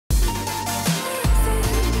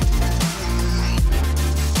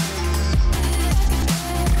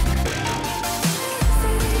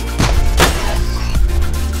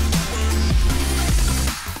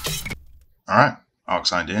Alright, Arc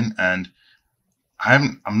signed in, and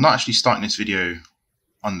I'm not actually starting this video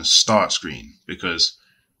on the start screen because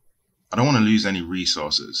I don't want to lose any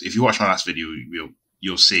resources. If you watch my last video,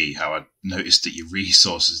 you'll see how I noticed that your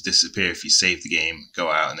resources disappear if you save the game,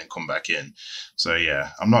 go out, and then come back in. So yeah,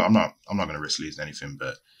 I'm not going to risk losing anything.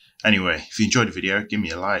 But anyway, if you enjoyed the video, give me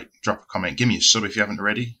a like, drop a comment, give me a sub if you haven't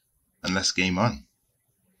already, and let's game on.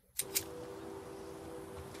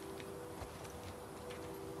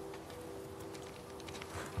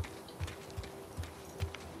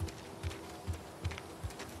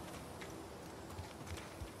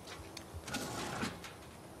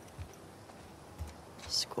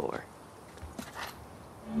 Score.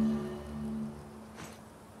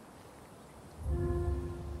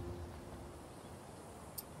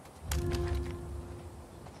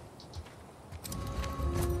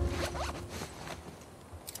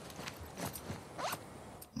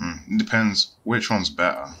 It depends which one's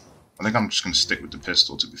better. I think I'm just going to stick with the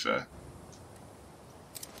pistol, to be fair.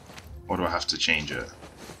 Or do I have to change it?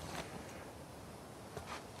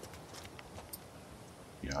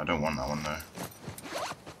 Yeah, I don't want that one though.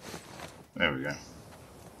 There we go.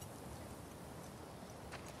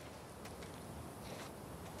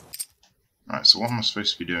 Alright, so what am I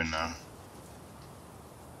supposed to be doing now?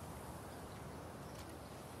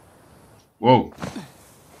 Whoa!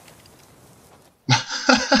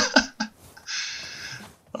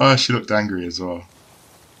 Oh, she looked angry as well.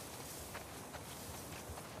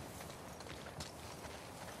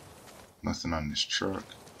 Nothing on this truck.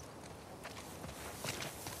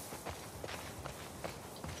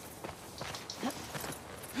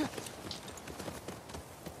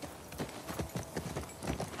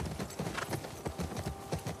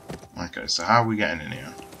 Okay, so how are we getting in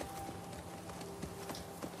here?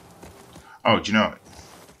 Oh, do you know what?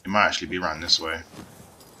 It might actually be around this way.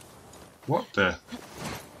 What the?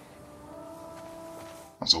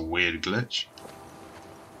 That's a weird glitch.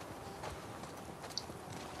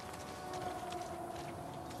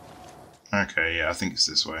 Okay, yeah, I think it's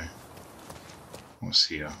this way. What's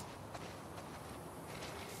here?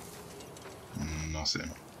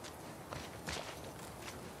 Nothing.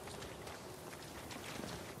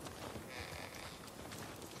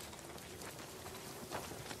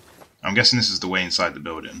 I'm guessing this is the way inside the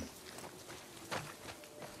building.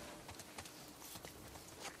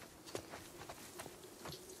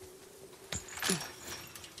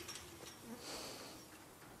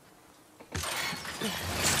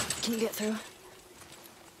 Can you get through?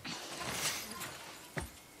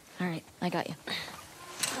 All right, I got you.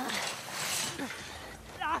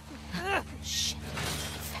 Shit.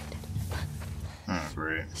 Infected. Oh,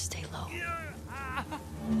 great. Stay low.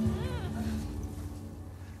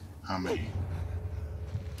 How many?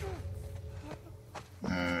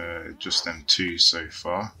 Just them two so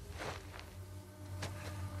far.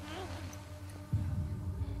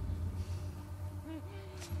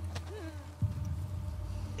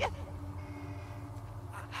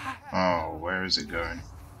 Oh, where is it going?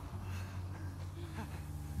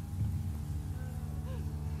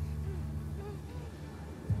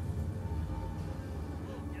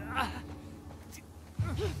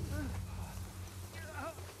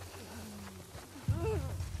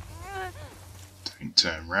 Don't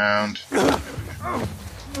turn round. There we go.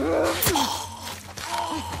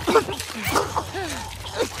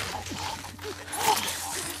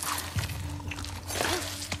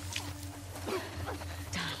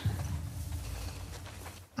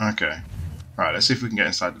 Okay. Right, let's see if we can get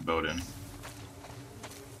inside the building.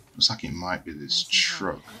 Looks like it might be this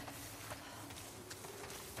truck.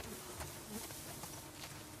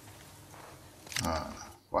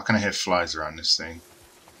 Why can I hear flies around this thing?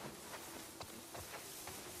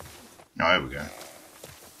 Oh, there we go.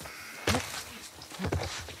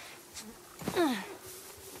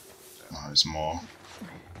 Oh, there's more.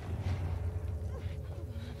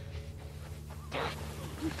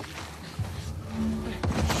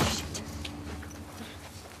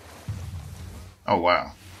 Oh,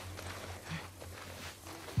 wow.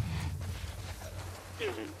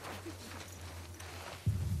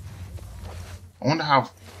 I wonder how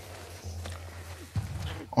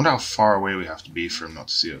far away we have to be for him not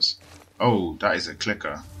to see us. Oh, that is a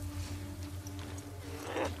clicker.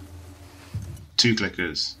 2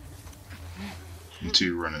 clickers. And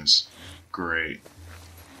 2 runners. Great.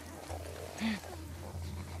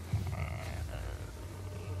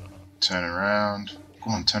 Turn around. Go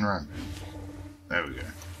on, turn around. There we go.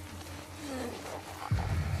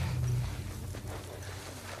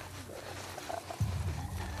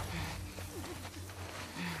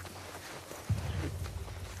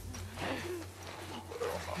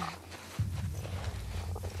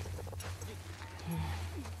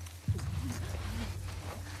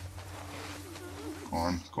 Go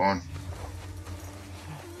on, go on.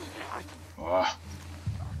 Oh.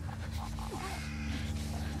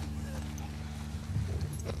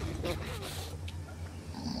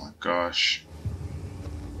 Oh my gosh.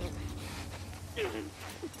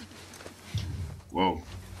 Whoa.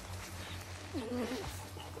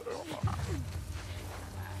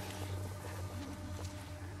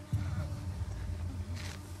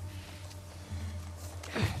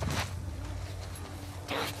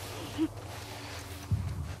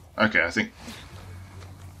 Okay, I think...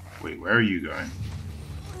 Wait, where are you going?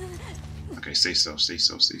 Okay, stay still, stay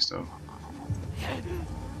still, stay still.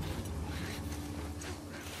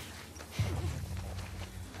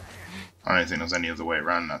 I don't think there's any other way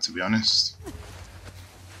around that, to be honest.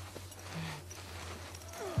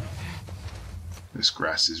 This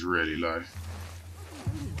grass is really low.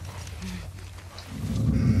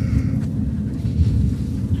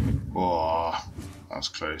 Oh, that was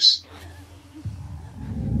close.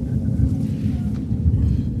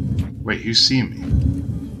 Wait, who's seeing me?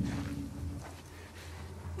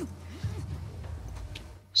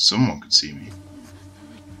 Someone could see me.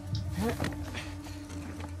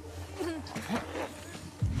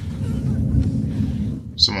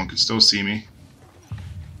 Someone could still see me.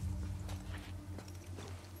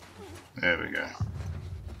 There we go.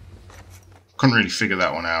 Couldn't really figure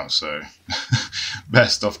that one out, so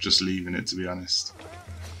best off just leaving it, to be honest.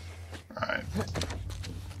 Right.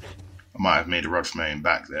 I might have made a rod for my own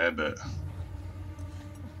back there, but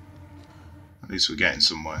at least we're getting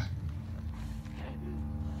somewhere.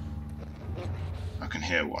 I can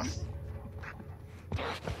hear one.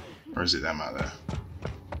 Or is it them out there?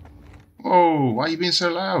 Whoa, why are you being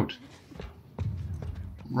so loud?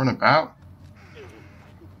 Run about.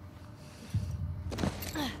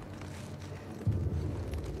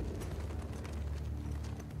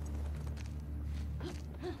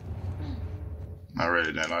 I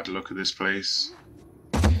really don't like the look of this place.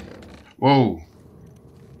 Whoa.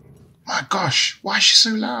 My gosh, why is she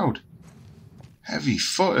so loud?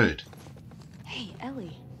 Heavy-footed. Hey,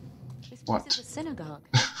 Ellie. This What? place is a synagogue.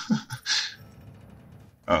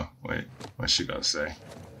 Oh, wait. What's she got to say?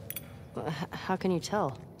 How can you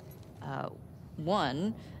tell?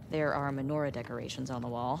 One, there are menorah decorations on the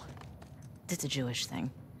wall. It's a Jewish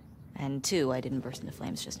thing. And two, I didn't burst into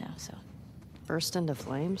flames just now, so... Burst into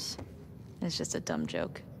flames? It's just a dumb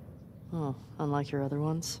joke. Oh, unlike your other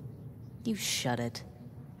ones? You shut it.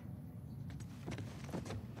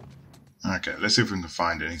 Okay, let's see if we can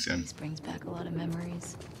find anything. This brings back a lot of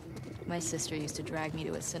memories. My sister used to drag me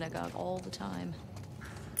to a synagogue all the time.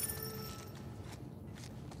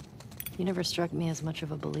 You never struck me as much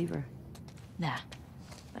of a believer. Nah,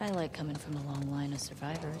 but I like coming from a long line of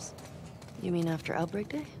survivors. You mean after Outbreak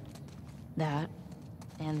Day? That,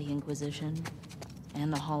 and the Inquisition,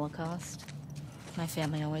 and the Holocaust. My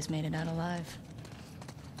family always made it out alive.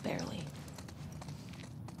 Barely.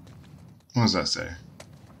 What does that say?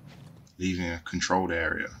 Leaving a controlled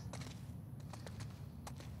area.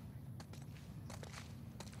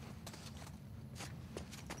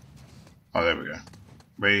 Oh, there we go.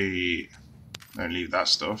 Wait. Don't leave that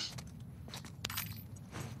stuff.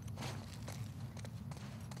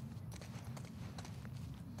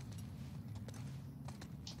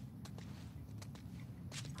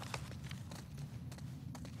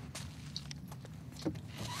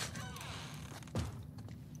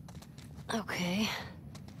 Okay.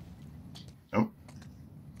 Oh.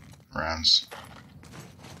 Rounds.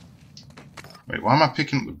 Wait, why am I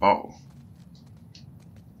picking up the bottle?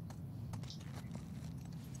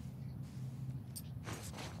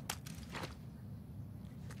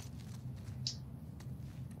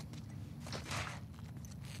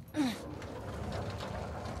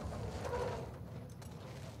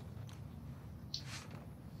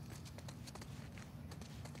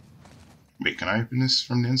 Wait, can I open this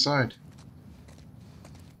from the inside?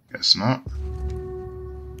 Guess not.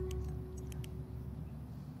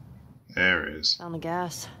 There it is. Found the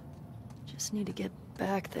gas. Just need to get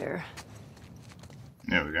back there.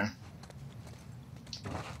 There we go.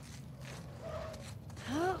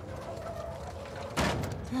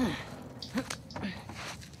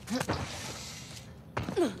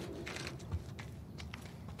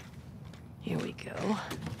 Here we go.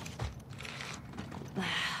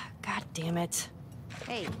 God damn it.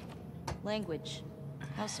 Hey, language.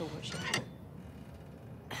 House of worship.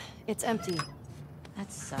 It's empty.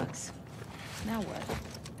 That sucks. Now what?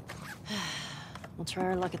 We'll try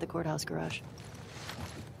our luck at the courthouse garage.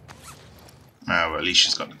 Ah, well, at least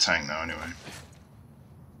she's got the tank now, anyway.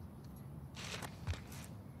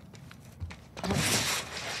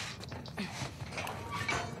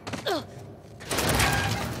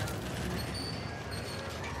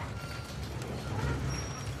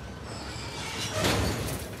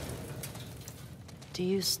 Do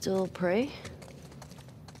you still pray?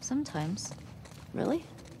 Sometimes. Really?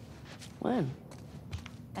 When?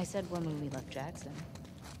 I said one when we left Jackson.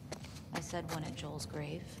 I said one at Joel's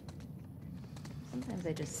grave. Sometimes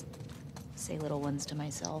I just say little ones to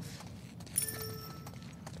myself.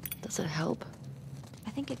 Does it help? I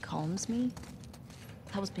think it calms me.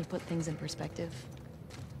 Helps me put things in perspective.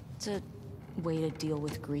 It's a way to deal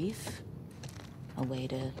with grief. A way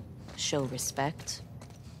to show respect.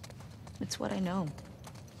 It's what I know.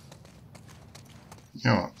 You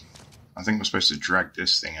know what? I think we're supposed to drag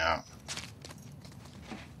this thing out.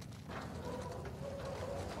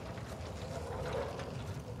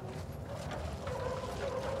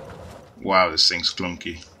 Wow, this thing's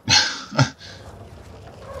clunky.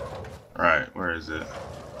 Right, where is it?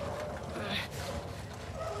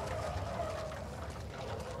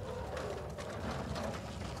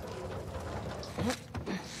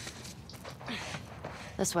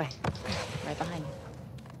 This way. Right behind you.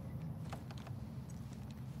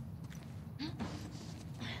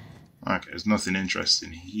 Okay, there's nothing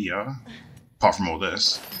interesting here. Apart from all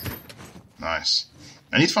this. Nice.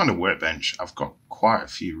 I need to find a workbench. I've got quite a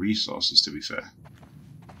few resources, to be fair.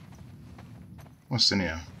 What's in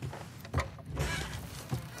here?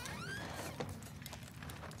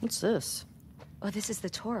 What's this? Oh, this is the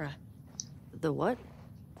Torah. The what?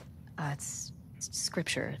 It's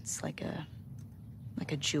scripture. It's like a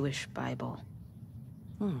Jewish Bible.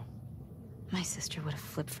 My sister would have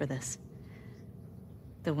flipped for this.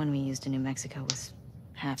 The one we used in New Mexico was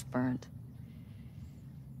half burnt.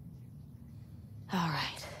 All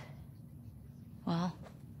right. Well,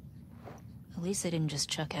 at least they didn't just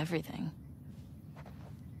chuck everything.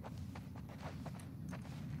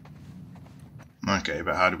 Okay,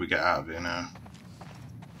 but how do we get out of here now?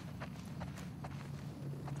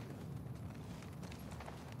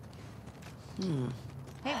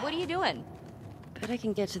 Hey, what are you doing? Bet I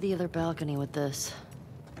can get to the other balcony with this.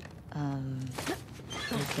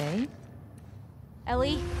 Okay.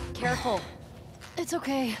 Ellie, careful. It's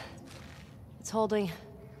okay. It's holding.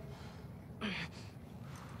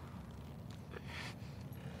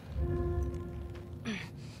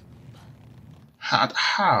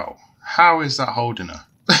 How? How is that holding her?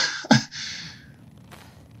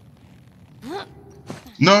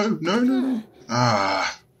 No.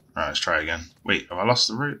 Ah. Alright, let's try again. Wait, have I lost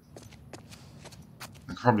the route?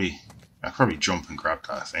 I could probably jump and grab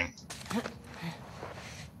that, I think.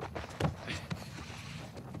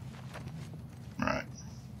 Right.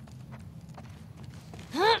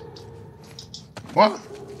 What?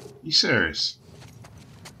 You serious?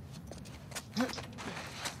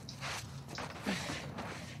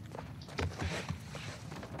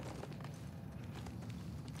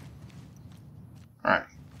 Alright.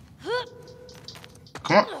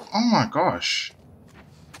 Come on. Oh my gosh.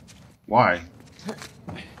 Why?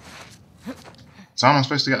 So how am I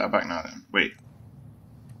supposed to get that back now then? Wait.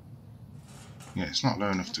 Yeah, it's not low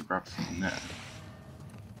enough to grab from there.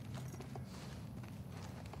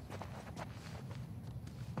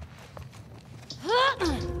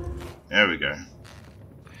 There we go.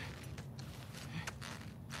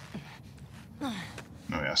 No,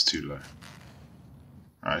 that's too low.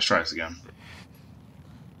 Alright, let's try this again.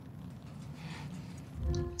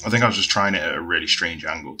 I think I was just trying it at a really strange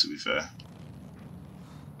angle, to be fair.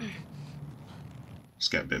 Let's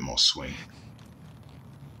get a bit more swing.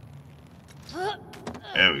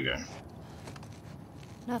 There we go.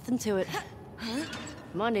 Nothing to it.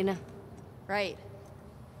 Come on, Dina. Right.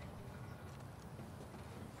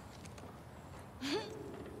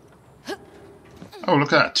 Oh,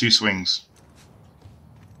 look at that. 2 swings.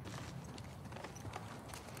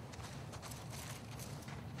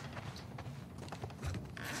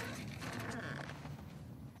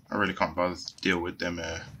 I really can't bother to deal with them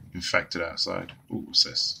infected outside. Ooh, what's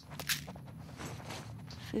this?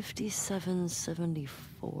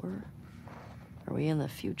 5774? Are we in the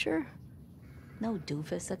future? No,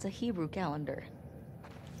 doofus, that's a Hebrew calendar.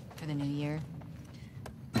 For the new year,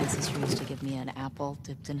 my sister used to give me an apple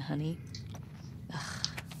dipped in honey. Ugh,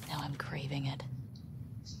 now I'm craving it.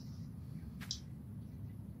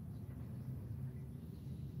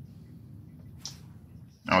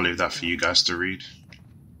 I'll leave that for you guys to read.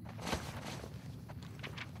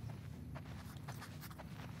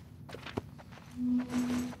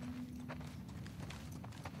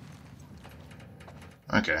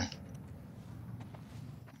 Okay.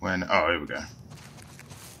 When... Oh, here we go.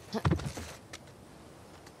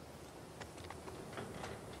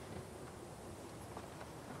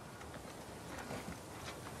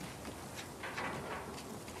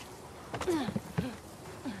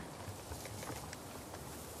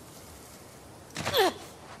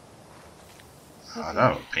 Oh,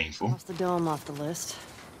 that was painful. Cross the dome off the list.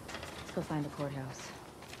 Let's go find the courthouse.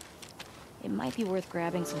 It might be worth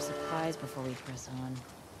grabbing some supplies before we press on.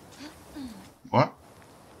 What?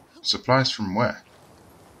 Supplies from where?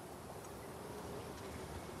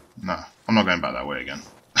 Nah, I'm not going back that way again.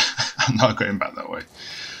 I'm not going back that way.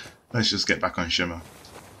 Let's just get back on Shimmer.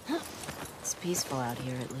 It's peaceful out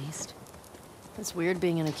here, at least. It's weird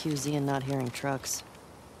being in a QZ and not hearing trucks.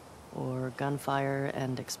 Or gunfire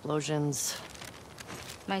and explosions.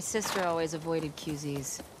 My sister always avoided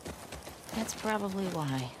QZs. That's probably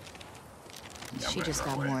why. Yeah, She just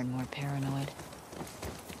got more and more paranoid.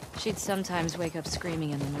 She'd sometimes wake up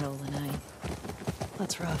screaming in the middle of the night.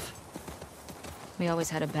 That's rough. We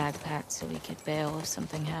always had a bag packed so we could bail if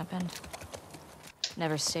something happened.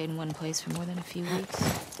 Never stayed in one place for more than a few weeks.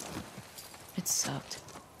 It sucked.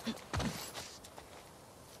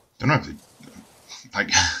 Don't know if it,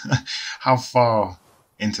 like how far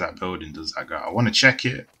into that building does that go? I want to check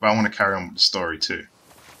it, but I want to carry on with the story too.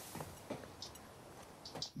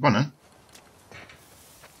 Go on then.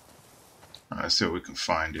 Alright, let's see what we can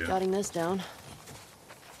find here. Jotting this down.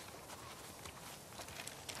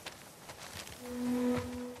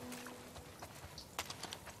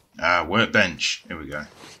 Workbench. Here we go.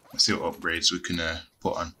 Let's see what upgrades we can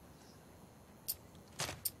put on.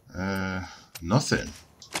 Nothing.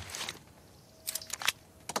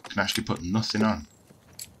 Can actually put nothing on.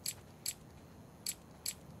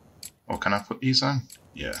 Or can I put these on?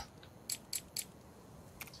 Yeah.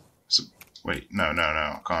 So, wait, no,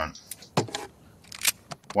 I can't.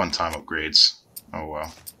 One-time upgrades. Oh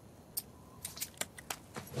well.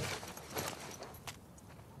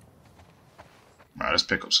 Right, let's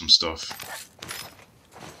pick up some stuff.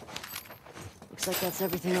 Looks like that's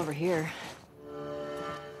everything over here.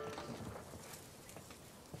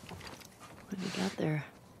 What do we got there?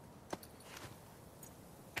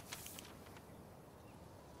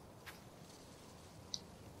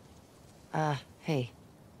 Hey.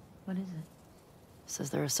 What is it? Says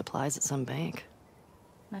there are supplies at some bank.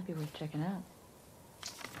 Might be worth checking out.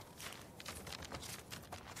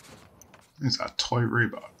 Is that a toy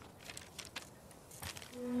robot?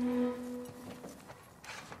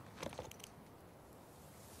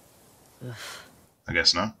 Ugh. I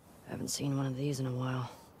guess not. Haven't seen one of these in a while.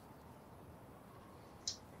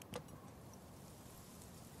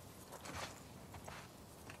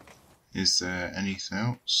 Is there anything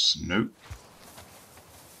else? Nope.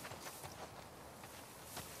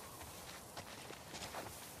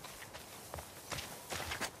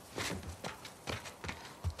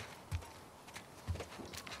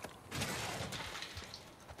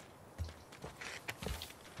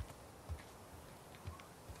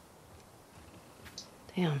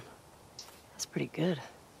 Damn. That's pretty good.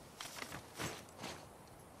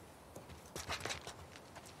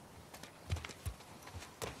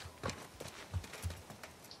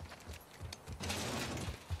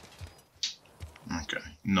 Okay,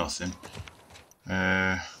 nothing.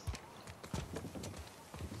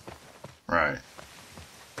 Right.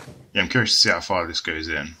 Yeah, I'm curious to see how far this goes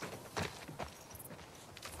in.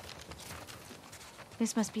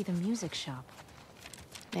 This must be the music shop.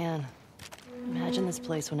 Man, imagine this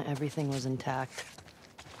place when everything was intact.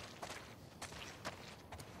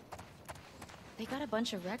 They got a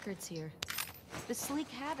bunch of records here. The Sleek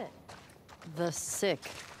Habit. The sick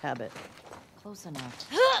habit. Close enough.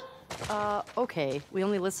 Okay. We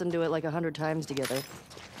only listened to it like 100 times together.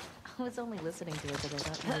 I was only listening to it because I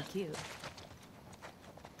thought you were cute.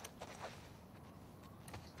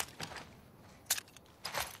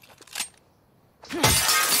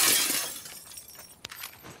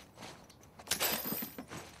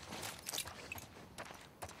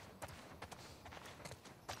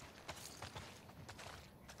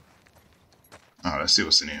 Oh, let's see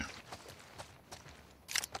what's in here.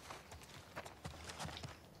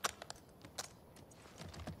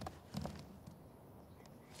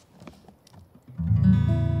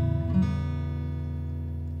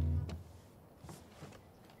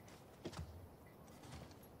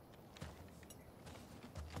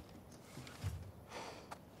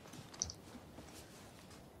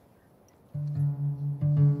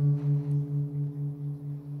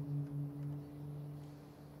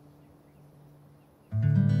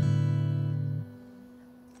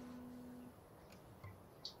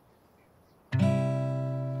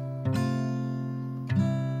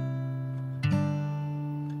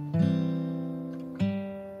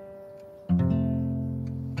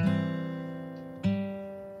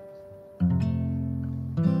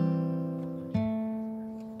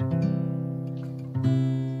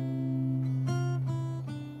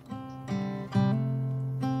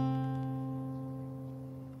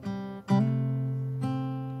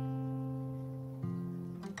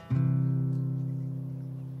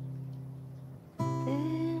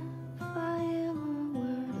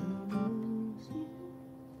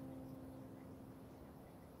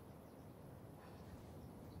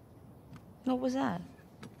 What was that?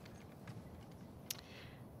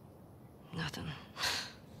 Nothing.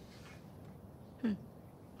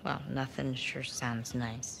 Well, nothing sure sounds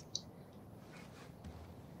nice.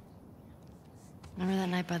 Remember that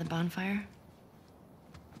night by the bonfire?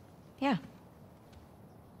 Yeah.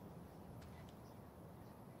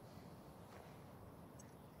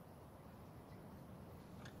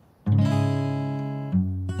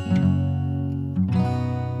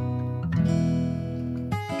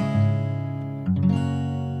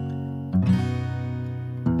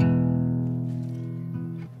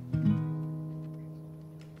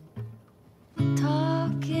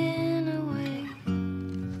 Talking away.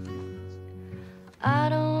 I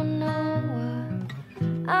don't know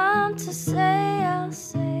what I'm to say. I'll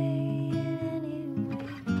say it anyway.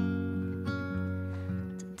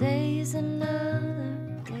 Today's another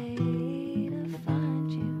day to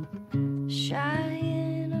find you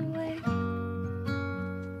shying away.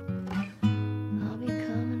 I'll be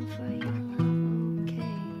coming for you, love,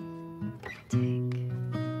 okay? Take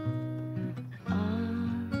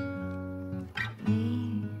on me.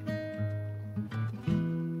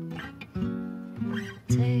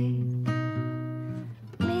 Take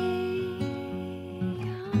me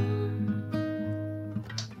on.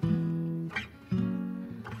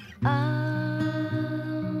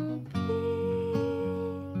 I'll be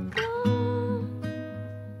gone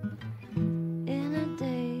in a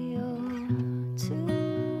day or two.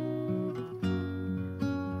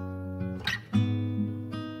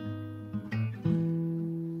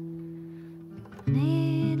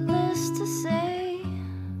 Needless to say,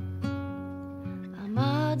 I'm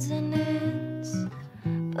odds and ends,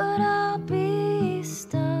 but I'll be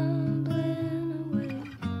stumbling away,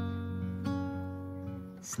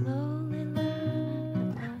 slowly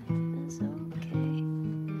learning that life is okay.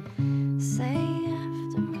 Say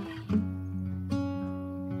after me,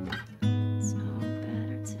 it's no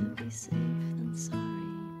better to be safe than sorry.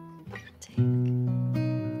 Take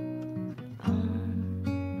on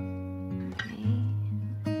me.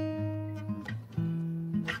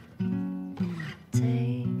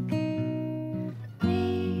 Take me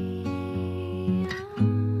on.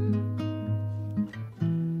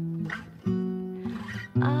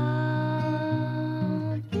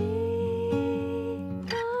 I'll be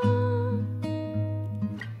gone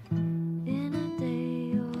in a day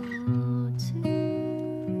or two.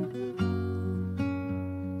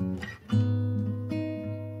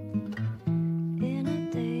 In a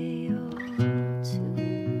day or two.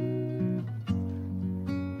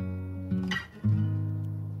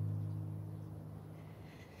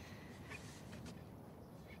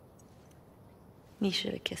 You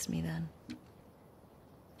should have kissed me then.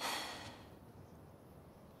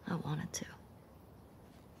 I wanted to.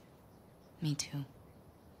 Me too. All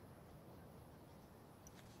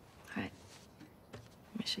right.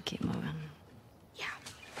 We should keep moving. Yeah.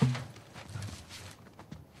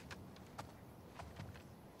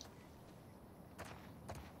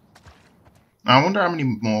 I wonder how many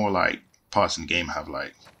more like parts in the game have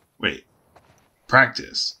like, wait,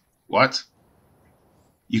 practice? What?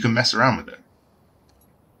 You can mess around with it.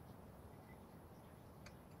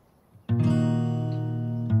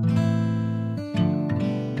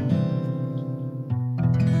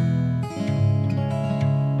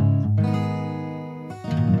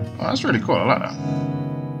 Oh, that's really cool. I like that.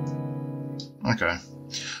 Okay.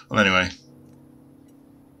 Well, anyway,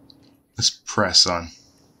 let's press on.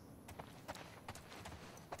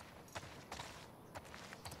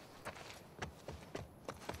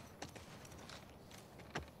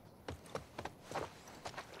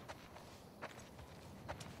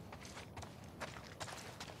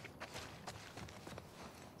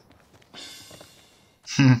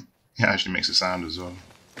 It actually makes a sound as well.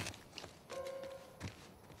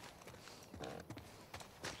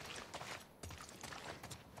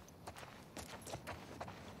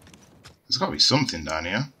 There's got to be something down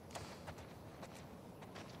here.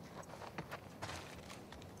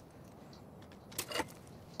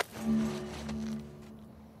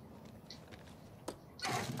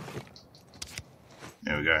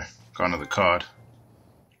 There we go. Got another card.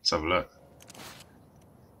 Let's have a look.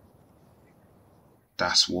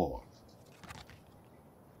 That's what.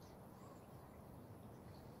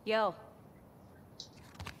 Yo.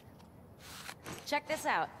 Check this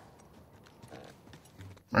out.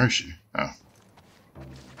 Where is she? Oh.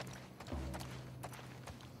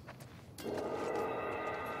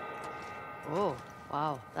 Oh,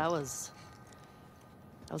 wow. That was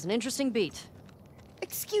an interesting beat.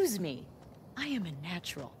 Excuse me. I am a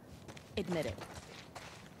natural. Admit it.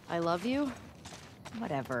 I love you.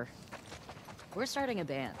 Whatever. We're starting a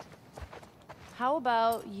band. How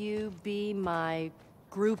about you be my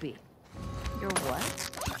groupie? You're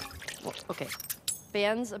what? Well, okay.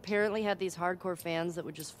 Bands apparently had these hardcore fans that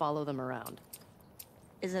would just follow them around.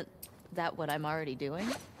 Isn't that what I'm already doing?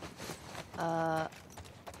 I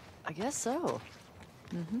guess so.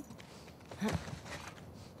 No,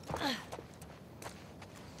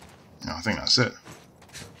 I think that's it.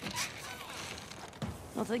 I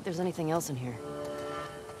don't think there's anything else in here.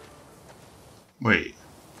 Wait.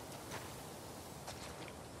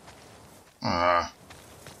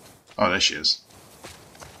 Oh, there she is.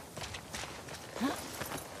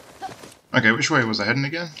 Okay, which way was I heading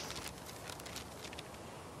again?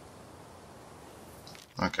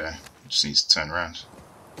 Okay, just needs to turn around.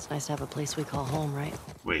 It's nice to have a place we call home, right?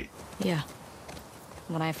 Wait. Yeah.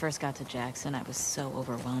 When I first got to Jackson, I was so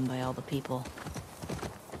overwhelmed by all the people.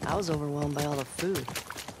 I was overwhelmed by all the food.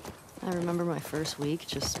 I remember my first week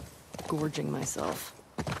just gorging myself.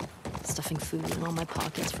 Stuffing food in all my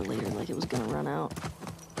pockets for later like it was gonna run out.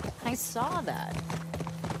 I saw that.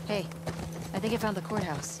 Hey, I think I found the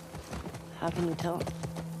courthouse. How can you tell?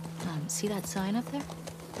 See that sign up there?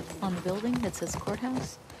 On the building that says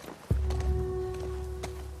courthouse?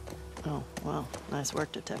 Oh, wow. Nice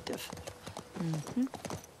work, detective.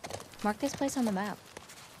 Mark this place on the map.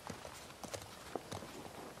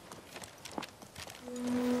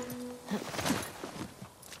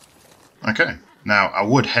 Okay, now I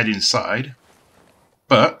would head inside,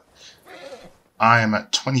 but I am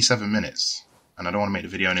at 27 minutes, and I don't want to make the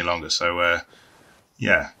video any longer, so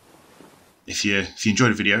yeah. If you enjoyed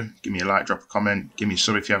the video, give me a like, drop a comment, give me a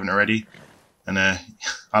sub if you haven't already, and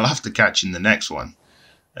I'll have to catch you in the next one.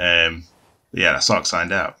 Yeah, that's Ark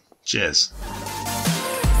signed out. Cheers.